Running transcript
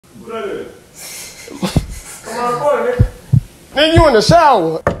What that is? Come on, boy, nigga. Then you in the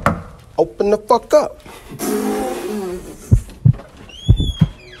shower. Open the fuck up.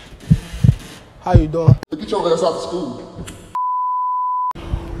 How you doing? Get your ass out of school.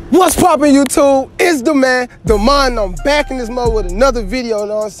 What's poppin', YouTube? It's the man, Demond. I'm back in this mode with another video, you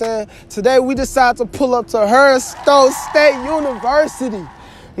know what I'm saying? Today we decided to pull up to Stowe State University. You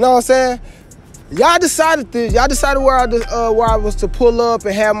know what I'm saying? Y'all decided this. Y'all decided where I was to pull up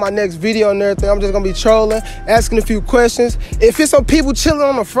and have my next video and everything. I'm just gonna be trolling, asking a few questions. If it's some people chilling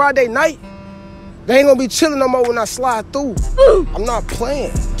on a Friday night, they ain't gonna be chilling no more when I slide through. I'm not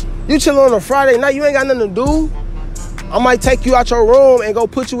playing. You chilling on a Friday night, you ain't got nothing to do. I might take you out your room and go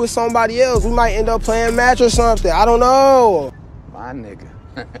put you with somebody else. We might end up playing match or something. I don't know. My nigga.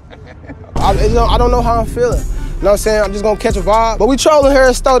 I don't know how I'm feeling. You know what I'm saying? I'm just gonna catch a vibe. But we trolling here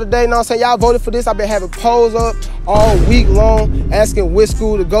at Stowe today, you know what I'm saying? Y'all voted for this. I've been having polls up all week long, asking which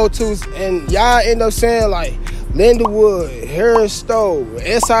school to go to. And y'all end up saying like Lindenwood, Harris Stowe,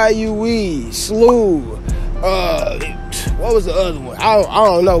 SIUE, SLU, what was the other one? I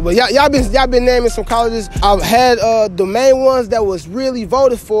don't know, but y'all been naming some colleges. I've had the main ones that was really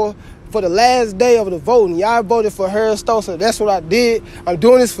voted for the last day of the voting. Y'all voted for Harris Stowe, so that's what I did. I'm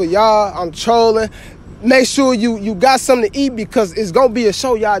doing this for y'all. I'm trolling. Make sure you got something to eat because it's gonna be a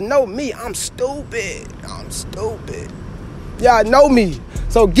show. Y'all know me. I'm stupid. Y'all know me.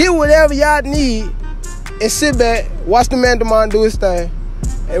 So get whatever y'all need and sit back, watch the man Demond do his thing.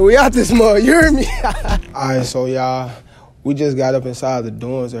 And we out this mug, you hear me? Alright, so y'all, we just got up inside the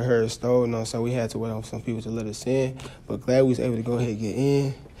dorms at Harris Stowe, you know what I'm saying? We had to wait on some people to let us in, but glad we was able to go ahead and get in,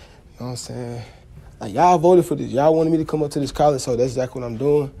 you know what I'm saying? Like, y'all voted for this. Y'all wanted me to come up to this college, so that's exactly what I'm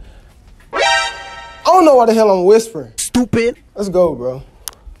doing. I don't know why the hell I'm whispering. Stupid. Let's go, bro.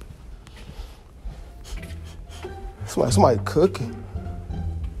 Somebody cooking.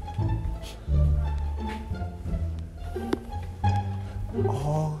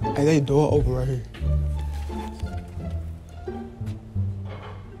 Oh, hey, they door open right here.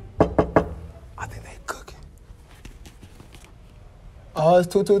 I think they cooking. Oh, it's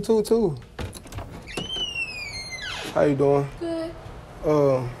 222. How you doing? Good.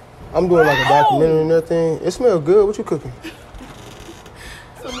 I'm doing like a documentary and everything. It smells good. What you cooking?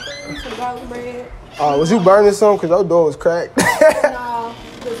 Some garlic bread. Was you burning something? Because your door was cracked. No,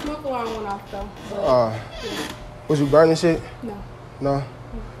 the smoke alarm went off though. But, yeah. Was you burning shit? No. No?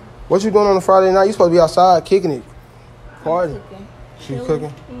 What you doing on a Friday night? You supposed to be outside kicking it. Party. She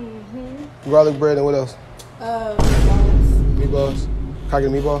cooking? Mm-hmm. Garlic bread and what else? Meatballs. Meatballs. Can I get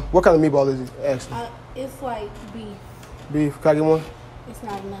a meatball? What kind of meatball is it, actually? It's like beef. Beef. Can I get one? It's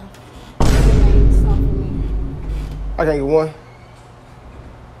not enough. It's something for me. I can't get one.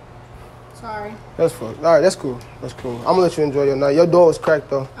 Sorry. That's fun. All right, that's cool. That's cool. I'm going to let you enjoy your night. Your door was cracked,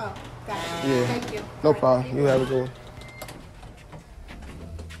 though. Oh, got you. Yeah. Thank you. No problem. You have a good one.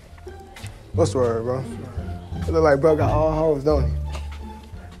 What's the word, bro? It look like bro got all hoes, don't he?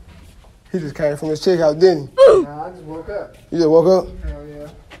 He just came from his chick house, didn't he? Nah, I just woke up. You just woke up? Hell yeah.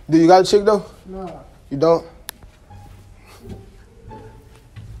 Do you got a chick, though? No. You don't?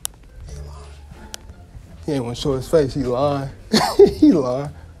 He ain't want to show his face. He lying. He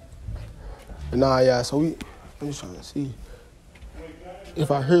lying. But nah, yeah, so I'm just trying to see. If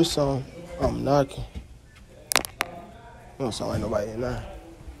I hear something, I'm knocking. Don't sound like nobody in there.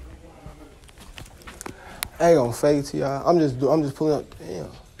 I ain't gonna fake it to y'all. I'm just pulling up. Damn.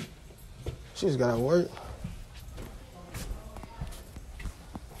 She just gotta work.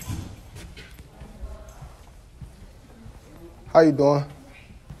 How you doing?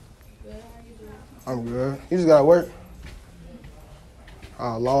 Good. How you doing? I'm good. You just gotta work?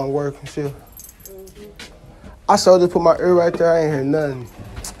 Long work and shit. I sure just put my ear right there. I ain't hear nothing.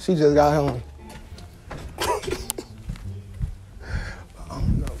 She just got home. I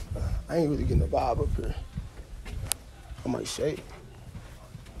don't know, bro. I ain't really getting the vibe up here. I might shake.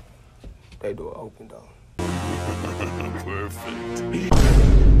 They door open though. Perfect.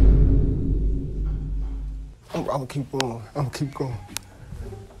 I'm gonna keep going. Let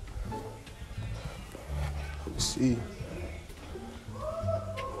me see.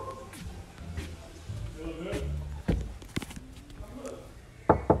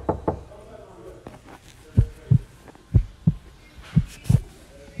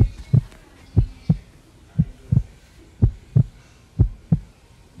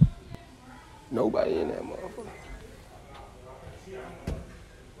 Nobody in that motherfucker.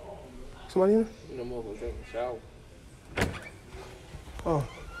 Somebody in there? No motherfuckers taking a shower. Oh.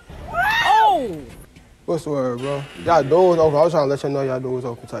 Oh! What's the word, bro? Y'all doors open. I was trying to let you know y'all doors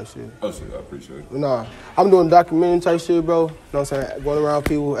open type shit. Oh, shit, I appreciate it. Nah, I'm doing documentary type shit, bro. You know what I'm saying? Going around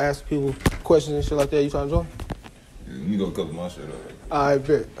people, asking people questions and shit like that. You trying to join? Yeah, let me go cover my shit up. I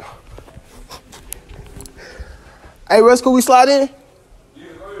bet. Hey, Russ, could we slide in? Yeah,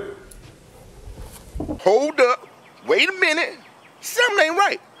 go ahead. Hold up. Wait a minute. Something ain't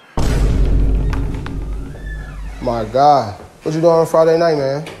right. My God. What you doing on Friday night,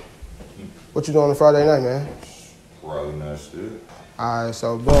 man? What you doing on Friday night, man? Probably not shit. All right,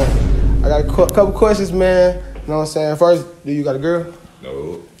 so, boom. I got a couple questions, man. You know what I'm saying? First, do you got a girl? No.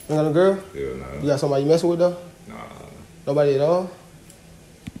 You got a girl? Hell nah. You got somebody you messing with, though? Nah. Nobody at all?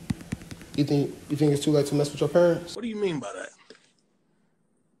 You think it's too late to mess with your parents? What do you mean by that?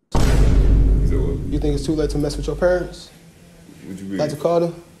 You said what? You think it's too late to mess with your parents? What you mean? Like to call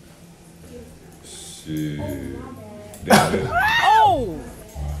them? Shit. Damn it. Oh!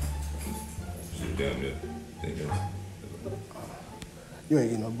 Shit, damn it. You ain't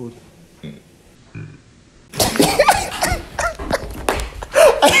getting no booty.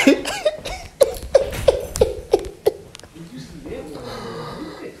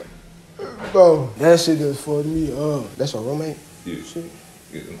 Bro, that shit just fucked me up. That's your roommate? Yeah. Shit.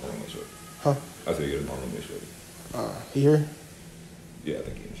 Get them on my shirt. Huh? I said get them on my shirt. He here? Yeah, I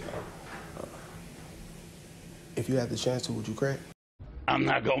think he in the shower. If you had the chance to, would you crack? I'm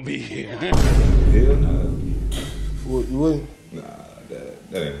not gonna be here. Hell nah. You wouldn't? Nah, that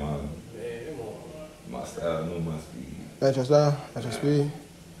ain't my style, no my speed. That's your style? That's your speed?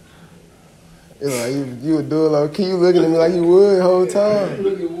 It's like you would do it low key. You looking at me like you would the whole time.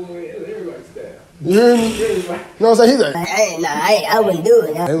 Look at Wood, everybody's style. You hear me? You know what I'm saying? He's like, I wouldn't do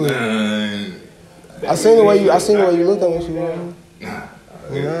it. I seen the way you looked at me.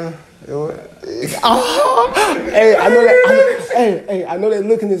 Nah. Hey, I know that. I know that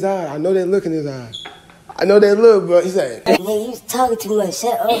look in his eye. I know that look, bro. He's like, Man, you talking too much.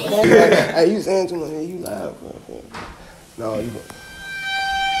 Shut up, man. hey, you saying too much. Man. You loud, bro. No, you.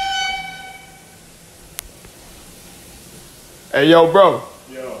 Hey, yo, bro.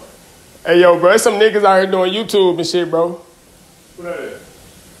 Yo, Hey, yo, bro. There's some niggas out here doing YouTube and shit, bro. who that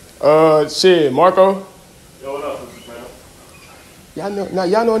is? Shit, Marco. Yo, what up, man?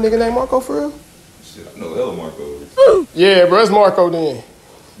 Y'all know a nigga named Marco for real? Shit, I know hella Marco. Yeah, bro. It's Marco then.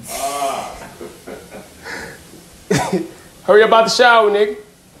 Hurry up about the shower, nigga.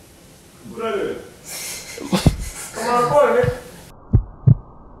 Who that is? Come on, boy, nigga.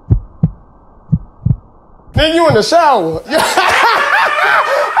 Nigga, you in the shower.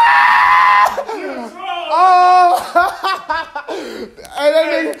 Oh, hey, that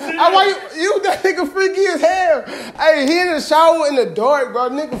nigga, why you that nigga freaky as hell. Hey, he in the shower in the dark, bro.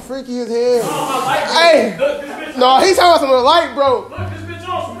 Nigga freaky as hell. Hey, no, he's talking about some light, bro. Look, this bitch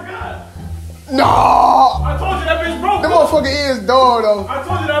on, swear to God. No, I told you that bitch broke. that motherfucker is dog though. I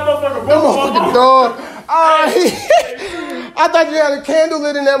told you that motherfucker That broke. motherfucker dog. I thought you had a candle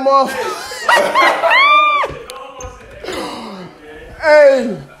lit in that motherfucker.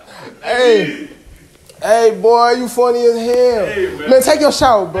 Hey, boy, you funny as hell. Hey, man, take your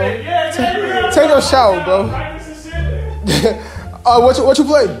shower, bro. Take your shower, bro. What you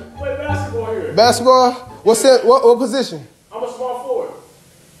play? Play basketball here. Basketball? What position? I'm a small forward.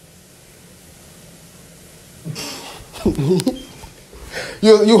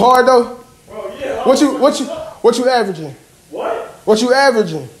 You hard though? Bro, yeah. What you averaging? What? What you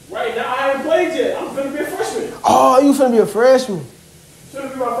averaging? Right now, I haven't played yet. I'm finna be a freshman. Oh, you finna be a freshman.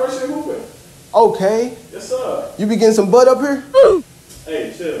 Finna be my first year hooping. Okay. Yes, sir. You be getting some butt up here?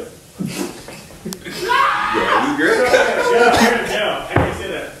 Hey, chill. Yeah, you good? Yeah, I can't say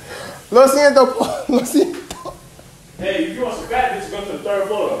that. Lo siento. Hey, if you want some fat bitches, go to the third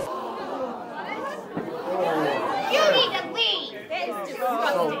floor. You need to leave. That is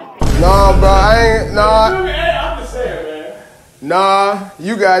disgusting. Nah, bro, I ain't. Nah, Hey, I'm just saying, man. nah.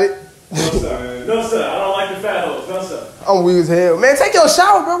 You got it. No, sir. No, sir. I don't like the fat hoes. No, sir. I'm weak as hell. Man, take your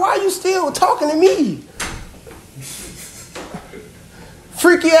shower, bro. Why are you still talking to me?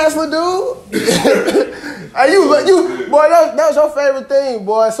 Freaky ass little dude. Hey, you, boy, that was your favorite thing,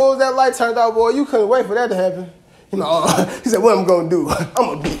 boy. As soon as that light turned out, boy, you couldn't wait for that to happen. You know, he said, what I'm gonna do? I'm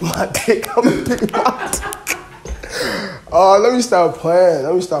gonna beat my dick. Oh, let me stop playing.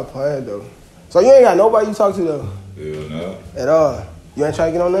 Though. So you ain't got nobody you talk to, though? Hell no. At all? You ain't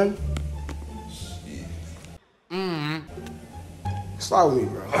trying to get on nothing? Slide with me,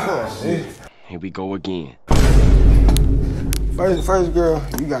 bro. Come on, man. Here we go again. First girl,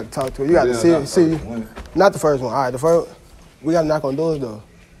 you got to talk to her. You got to see. Not the first one. All right, the first. We got to knock on doors, though.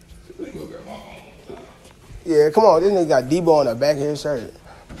 Yeah, come on. This nigga got Debo on the back of his shirt.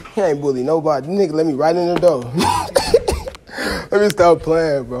 He ain't bully nobody. This nigga let me right in the door. Let me stop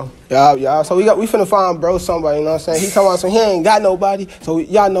playing, bro. Y'all. So we finna find bro somebody, you know what I'm saying? He talking about some, he ain't got nobody. So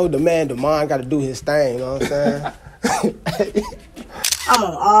y'all know the man, gotta do his thing, you know what I'm saying? I'm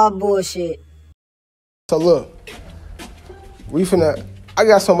on all bullshit. So look, I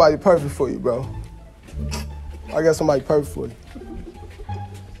got somebody perfect for you, bro. I got somebody perfect for you.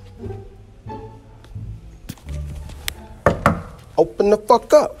 Open the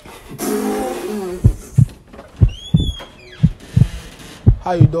fuck up.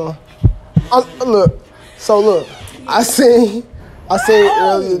 How you doing? Look, I seen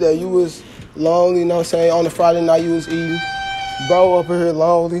earlier that you was lonely, you know what I'm saying? On the Friday night you was eating. Bro up here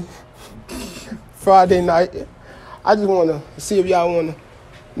lonely. Friday night. I just wanna see if y'all wanna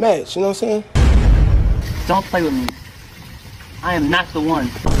match, you know what I'm saying? Don't play with me. I am not the one.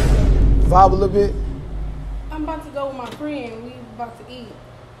 Vibe a little bit. I'm about to go with my friend. We about to eat.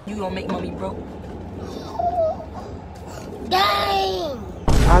 You gonna make mommy broke. Dang!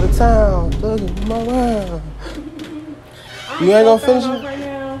 Out of town, thugging my around. You ain't gonna finish it? Right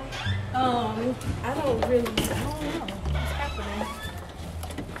now, I don't know. What's happening?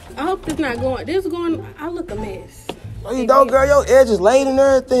 I hope this not going. This going. I look a mess. No, you don't, girl. Your edge is laid and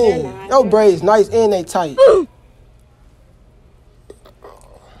everything. Yeah, nah, Your braids nice and they tight.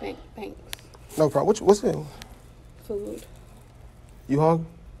 Thanks. No problem. What's it? Food. You hungry?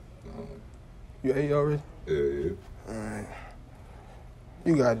 You ate already? Yeah. All right.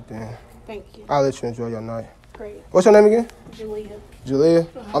 You got it then. Thank you. I'll let you enjoy your night. Great. What's your name again? Julia. Julia?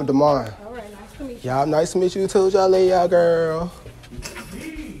 I'm Damon. All right. Nice to meet you. Y'all, nice to meet you too, Julia, girl.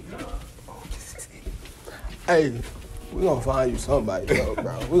 Hey, we gonna find you somebody, though,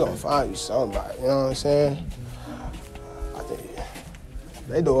 bro. We gonna find you somebody, you know what I'm saying? I think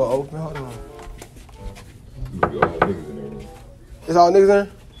they door open, hold on. Look at all the niggas in there, bro. It's all niggas in there?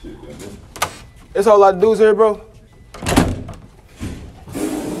 It's a whole lot of dudes here, bro.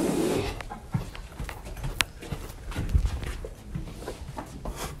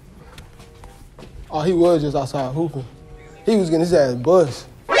 Oh, he was just outside hooping. He was getting his ass buzzed.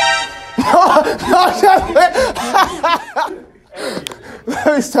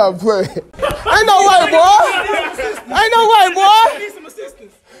 Let me stop playing. Ain't no white boy. Ain't no white boy. I need some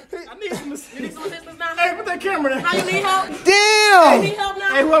assistance. You need some assistance now? Hey, put that camera there. Now you need help? Damn. You need help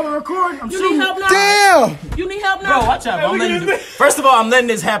now? Hey, whoever recording, I'm You shooting. need help now? Damn. You need help now? Bro, watch out. Bro. I'm letting you, first of all, I'm letting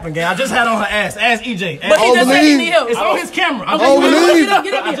this happen, gang. I just had on her ass. Ask EJ. But he just said he need help. It's on his camera. I don't believe.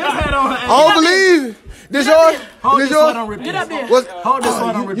 I just had on her ass. I don't believe. This yours? Hold This this so I yours? don't rip this. Get up there. Hold this so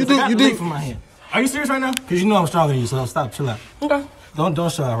I don't rip You this. do- I got you the do- leaf in my hand. Are you serious right now? Because you know I'm stronger than you, so stop. Chill out. Okay.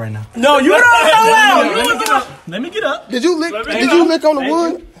 Don't show out right now. No, you don't show out. Let me get up. Let me get up. Did you lick on the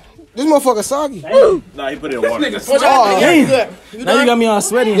wood? This motherfucker soggy. Nah, he put it in water. Oh, Damn. Now you got me all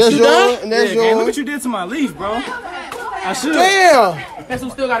sweaty and that's shit. yours, and that's Yeah, gang, look yours. what you did to my leaf, bro. I should. Damn. That's who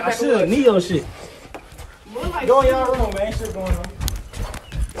still got to I pack should. Neo shit. Go in y'all room, man. Shit going on.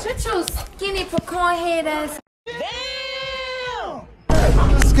 Shut your skinny pecan head ass.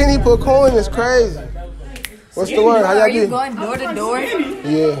 Skinny pecan is crazy. What's the word? How y'all Are you be? going door to door?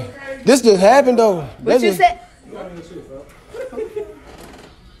 Yeah. This just happened though. What you said?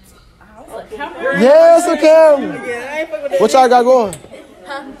 Yeah, it's a camera. What y'all got going?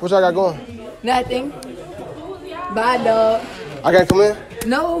 What y'all got going? Nothing. Bye, dog. I can't come in?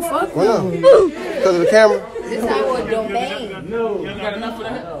 No, fuck Why no. not? Because of the camera? This our domain. You got enough for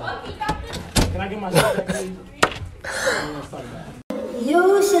that? Can I get my shit back, please?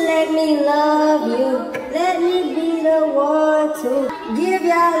 You should let me love you. Let me be the one to give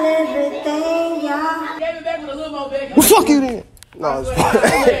y'all everything, y'all. Gave it back with a little more back. Well, fuck you then. No, it's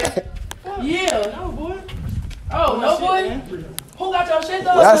Yeah. No, boy. Oh, no, boy? Who got your shit,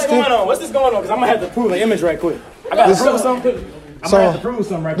 though? That's What's going on? What's this going on? Because I'm going to have to prove an image right quick. I got to prove something. I'm going to have to prove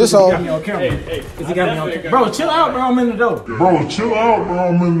something right quick. This Because he song. got me on camera. Because he got me on camera. Bro, chill out, bro. I'm in the door. Bro, chill out, bro.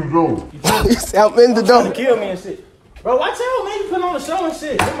 I'm in the door. I'm in the door. Kill me and shit. Bro, watch out, man. You putting on the show and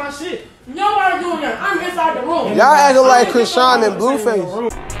shit. Get my shit. Nobody doing that. I'm inside the room. Y'all acting like Krishan and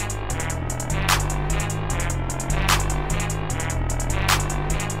Blueface.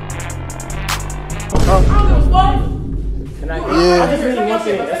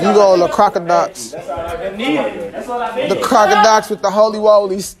 Yeah. You go on the crocodiles. That's all I've been needing. That's all I've been The crocodiles with the holy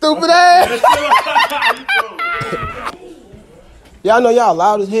woly. Stupid ass. Y'all know y'all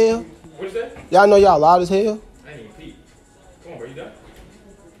loud as hell? What's that? Y'all know y'all loud as hell? I ain't even peep. Come on, bro, you done?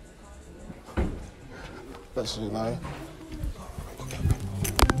 That shit lying.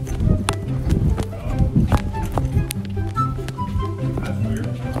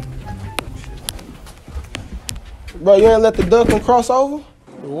 Bro, you ain't let the duck and cross over?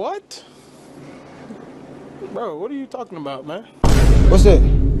 What? Bro, what are you talking about, man? What's that?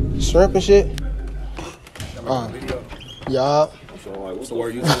 Shrimp and shit? Yeah. So, like, what's the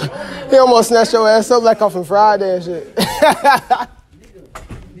word you said? He almost snatched your ass up like I'm from Friday and shit.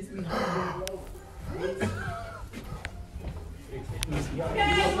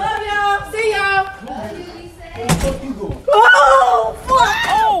 Okay, love y'all. See y'all. Oh, fuck.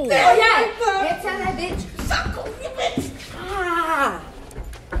 Oh, Yeah. Tell that bitch. Suck on you, bitch.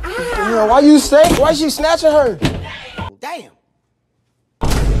 Damn, why you snake? Why she snatching her? Damn.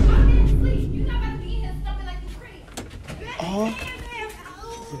 Oh.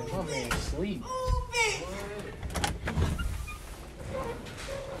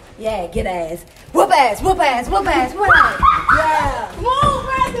 Yeah, get ass. Whoop ass, whoop ass, whoop ass, whoop ass. Yeah. move,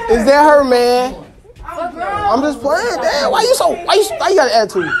 brother. Is that her, man? Fuck girl. I'm just playing. Damn, why you got an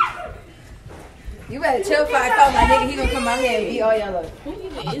attitude? You better chill if I call my nigga. He gonna come out here and beat all y'all up.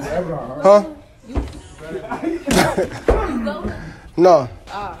 Huh? No.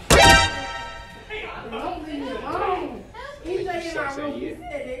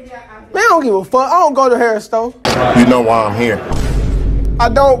 Man, I don't give a fuck. I don't go to Stowe. You know why I'm here. I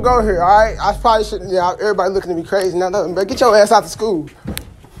don't go here, all right? I probably shouldn't. Yeah, everybody looking at me crazy now. But get your ass out of school.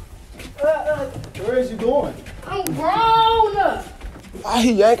 Where is you going? I'm grown up. Why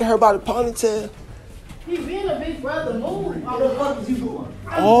he yanking her by the ponytail? He being a big brother. Move. Where the fuck is you going?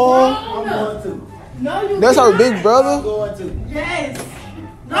 Oh, I'm going to. No, you that's her cannot. big brother? I'm going to. Yes.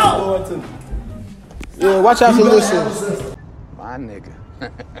 I'm No. going to. Yeah, watch out for listen. My nigga.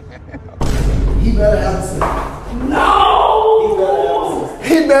 He better have a sister. No.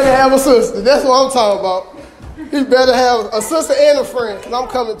 He better have a sister. That's what I'm talking about. He better have a sister and a friend, because I'm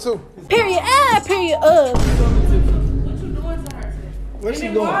coming too. Period. Period. What you doing to her? Where's she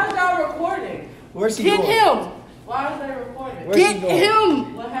Why going? is y'all recording? Where's she Get going? him. Why is they recording? Where's she Get going?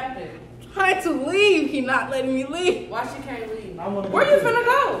 him. What happened? Trying to leave. He not letting me leave. Why she can't leave? I wanna go Where you too. finna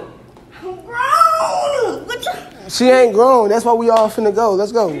go? I'm grown. What you? She ain't grown. That's why we all finna go.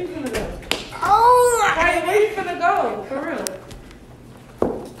 Let's go. Where you finna go? Oh. Where you finna go? For real?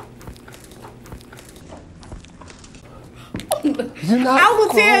 You not I will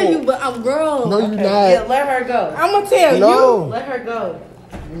tell grown. you, but I'm grown. No, you Yeah, not. let her go. I'm gonna tell you. No. Let her go.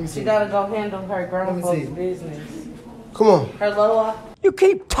 She gotta go handle her grown folks' business. Come on. Her lower. You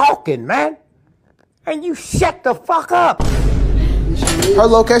keep talking, man. And you shut the fuck up. Her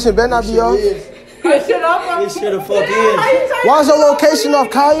location better not be off. This shit off. This shit the fuck is. Why's your location off,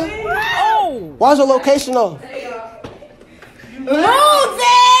 Kaya? Why's your location off? Moses!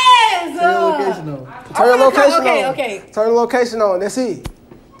 Turn your location Okay, on. okay. Turn the location on. That's it.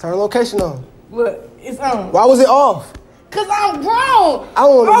 Turn the location on. Look, it's on. Why was it off? Cause I'm grown. I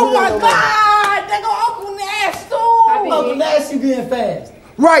don't wanna Oh hear my that no more. God! They go Uncle Nash too. Uncle Nasty being fast.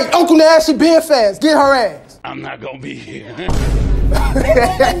 Right, Uncle Nasty being fast. Get her ass. I'm not gonna be here.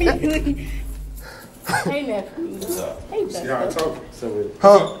 Let me leave. Hey, nephew. Hey, See how I talk?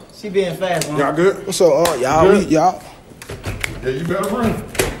 Huh? She being fast, man. Y'all good? What's up, y'all? Y'all. Yeah, you better run.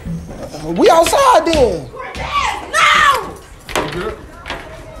 We outside then. No! You good?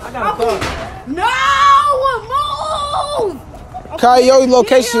 I got a car. No! Move! Kaya, your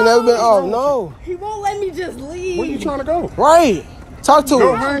location never been off. No. He won't let me just leave. Where you trying to go? Right. Talk to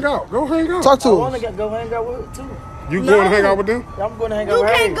Go him. hang out. Go hang out. Talk I to him. want to go hang out with her, too. You going to hang out with them? I'm going to hang out You with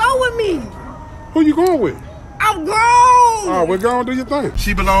her. can't go with me. Who you going with? I'm grown. Oh, we're going to do your thing.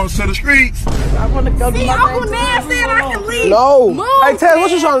 She belongs to the streets. I want to go do See, my Uncle thing. Nash said I can leave. No. Move, Hey, Ted, what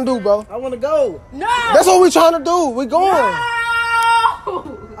you man. trying to do, bro? I want to go. No. That's what we trying to do. We going. No.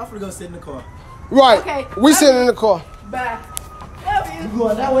 I'm finna go sit in the car. Right. Okay. We sitting in the car. Bye. Love you. You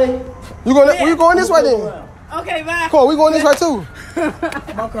going that way? You going? We going this way then? Okay, bye. Come on, we going this way too.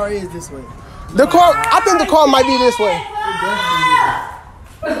 My car is this way. The car. I think the car might be this way.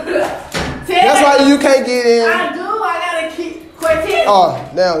 That's why you can't get in. I do. I gotta keep Quartet.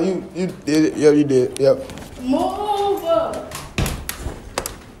 Oh, now you did it. Yep, you did. Yep. Move up.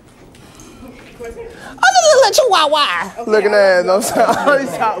 Looking at no sound. I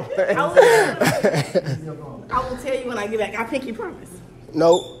will tell you when I get back. I pinky promise.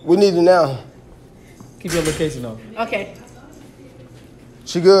 No, we need it now. Keep your location on. Okay.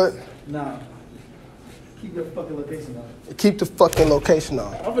 She good? Nah. Keep your fucking location on. Keep the fucking location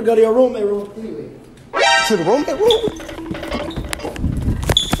on. I'm gonna go to your roommate room anyway. To the roommate room?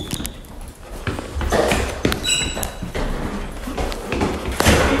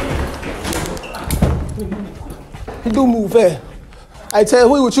 He do move fast. I tell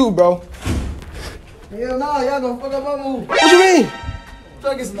you, we with you, bro. Hell no, y'all gonna fuck up my move. What you mean?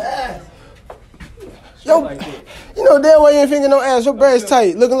 Trying to get some ass. Yo, you know damn well you ain't finna get no ass. Your braids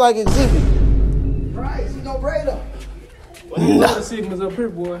tight, looking like Exhibit. Right, see no braid up. Well, the segments up here,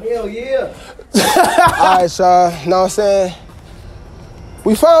 boy. Hell yeah. Alright, y'all. Know what I'm saying?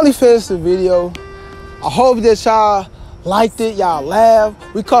 We finally finished the video. I hope that y'all liked it, y'all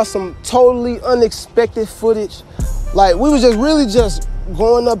laughed. We caught some totally unexpected footage. Like, we was just really just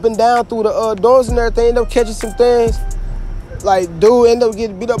going up and down through the doors and everything, end up catching some things. Like, dude ended up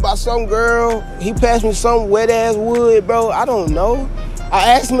getting beat up by some girl. He passed me some wet-ass wood, bro. I don't know.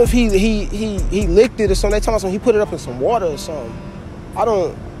 I asked him if he licked it or something. They told me he put it up in some water or something. I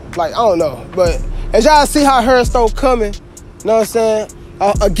don't know. But as y'all see how her Stowe coming, you know what I'm saying?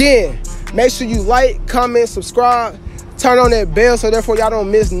 Again, make sure you like, comment, subscribe, turn on that bell so therefore y'all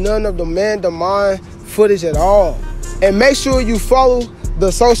don't miss none of the Man to Mind footage at all. And make sure you follow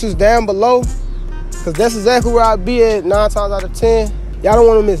the socials down below, because that's exactly where I be at 9 times out of 10. Y'all don't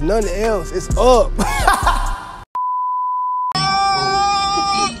want to miss nothing else. It's up.